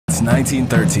It's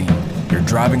 1913. You're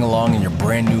driving along in your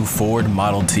brand new Ford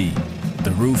Model T. The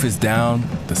roof is down,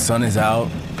 the sun is out,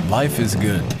 life is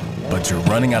good, but you're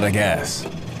running out of gas.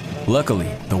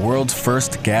 Luckily, the world's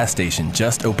first gas station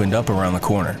just opened up around the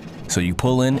corner, so you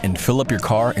pull in and fill up your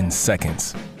car in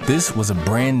seconds. This was a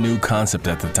brand new concept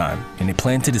at the time, and it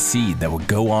planted a seed that would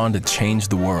go on to change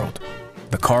the world.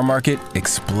 The car market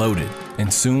exploded,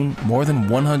 and soon more than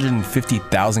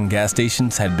 150,000 gas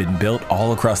stations had been built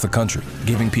all across the country,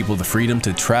 giving people the freedom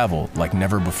to travel like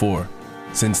never before.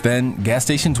 Since then, gas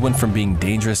stations went from being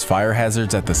dangerous fire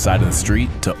hazards at the side of the street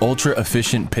to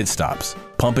ultra-efficient pit stops,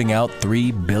 pumping out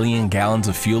 3 billion gallons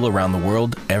of fuel around the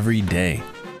world every day.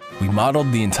 We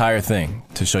modeled the entire thing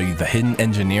to show you the hidden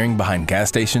engineering behind gas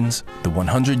stations, the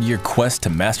 100-year quest to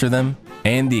master them,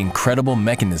 and the incredible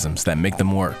mechanisms that make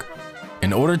them work.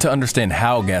 In order to understand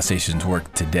how gas stations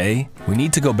work today, we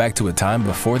need to go back to a time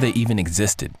before they even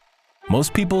existed.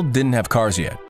 Most people didn't have cars yet,